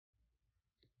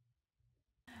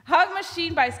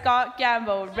Machine by Scott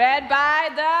Gamble, read by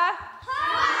the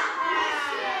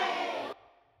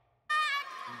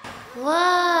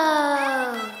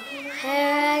Whoa!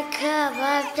 Here I come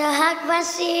of the hug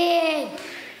machine.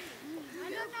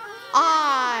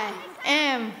 I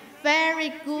am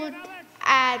very good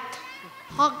at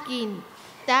hugging.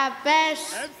 The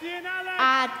best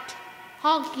at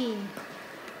hugging.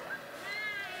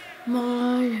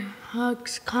 My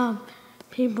hugs calm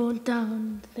people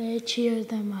down. They cheer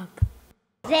them up.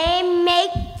 They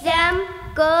make them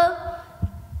go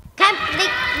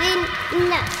completely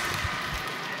nuts.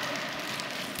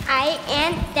 I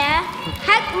am the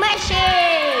hug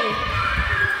machine.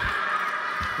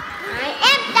 I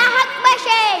am the hug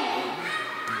machine.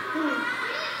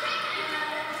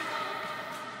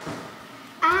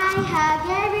 I hug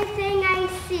everything I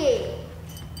see.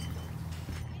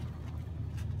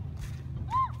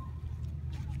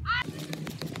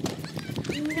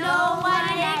 No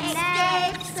one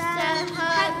escapes the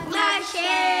hug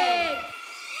machine.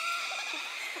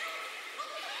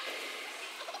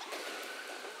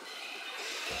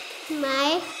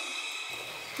 My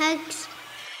hugs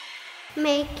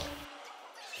make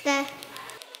the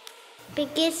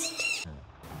biggest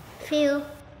feel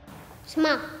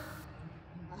small.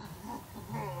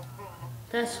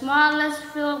 The smallest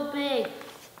feel big.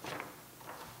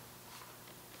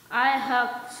 I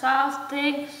hug soft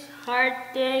things, hard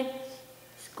things,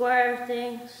 square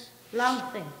things, long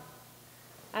things.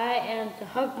 I am the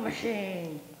hug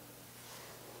machine.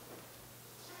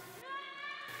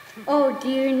 Oh, do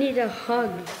you need a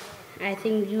hug? I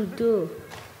think you do.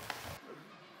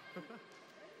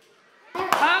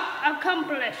 Hug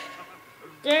accomplished.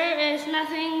 There is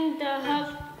nothing the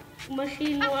hug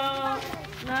machine will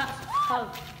not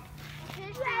hug.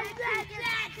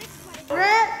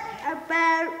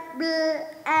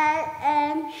 I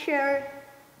am sure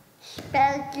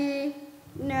Spaggy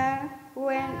no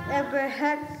one ever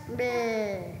hugged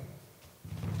me.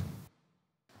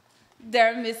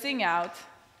 They're missing out.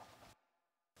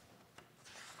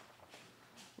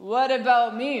 What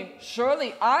about me?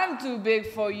 Surely I'm too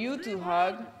big for you to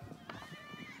hug.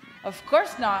 Of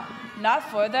course not. Not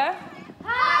for the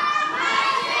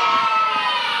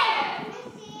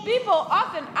people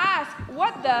often ask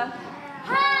what the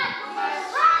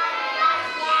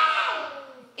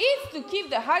eats to keep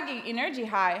the hugging energy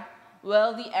high.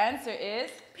 Well, the answer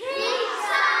is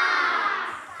pizza.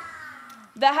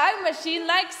 The hug machine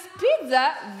likes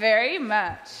pizza very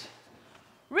much.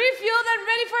 Refueled and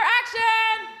ready for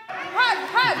action. Hug,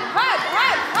 hug, hug,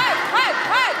 hug, hug, hug,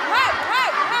 hug, hug,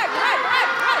 hug, hug, hug, hug, hug, hug,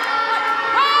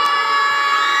 hug.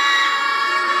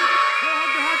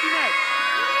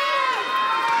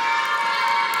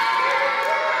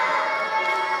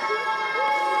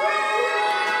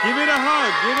 Give it a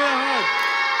hug, give it a hug.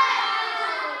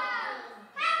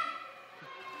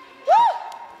 Woo!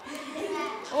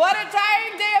 What a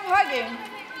tiring day of hugging.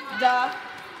 The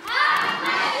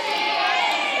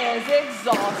is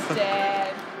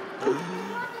exhausted.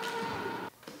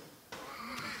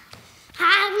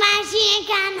 Hug machine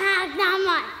can hug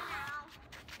someone.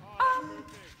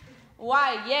 Why,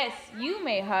 yes, you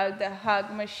may hug the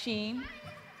hug machine.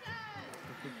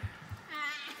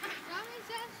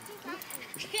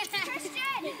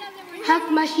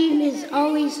 Hug machine is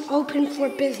always open for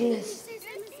business.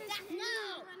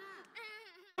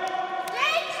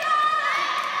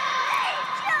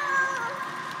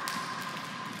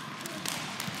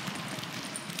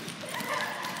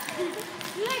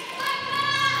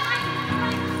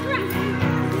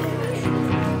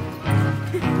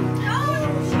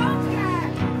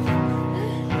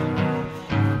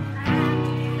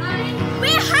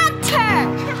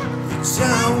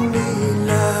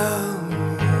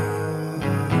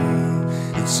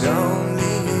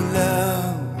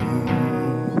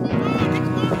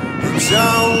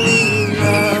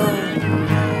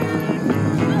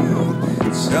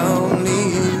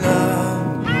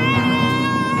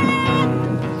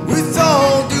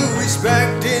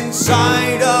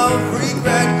 Inside of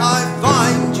regret, I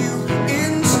find you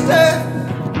instead.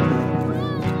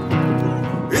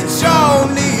 It's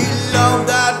only love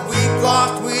that we've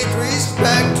lost with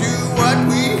respect to what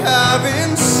we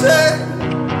haven't said.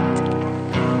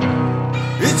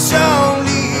 It's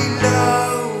only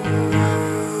love.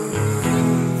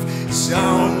 It's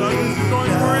only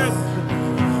love.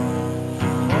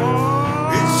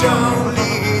 It's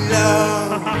only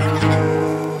love.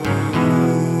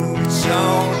 It's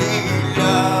only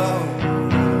love.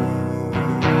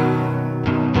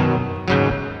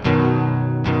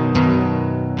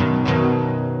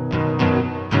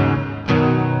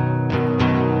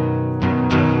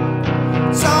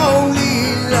 It's only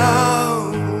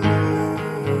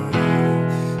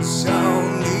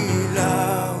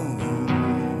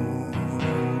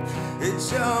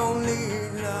It's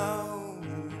only love.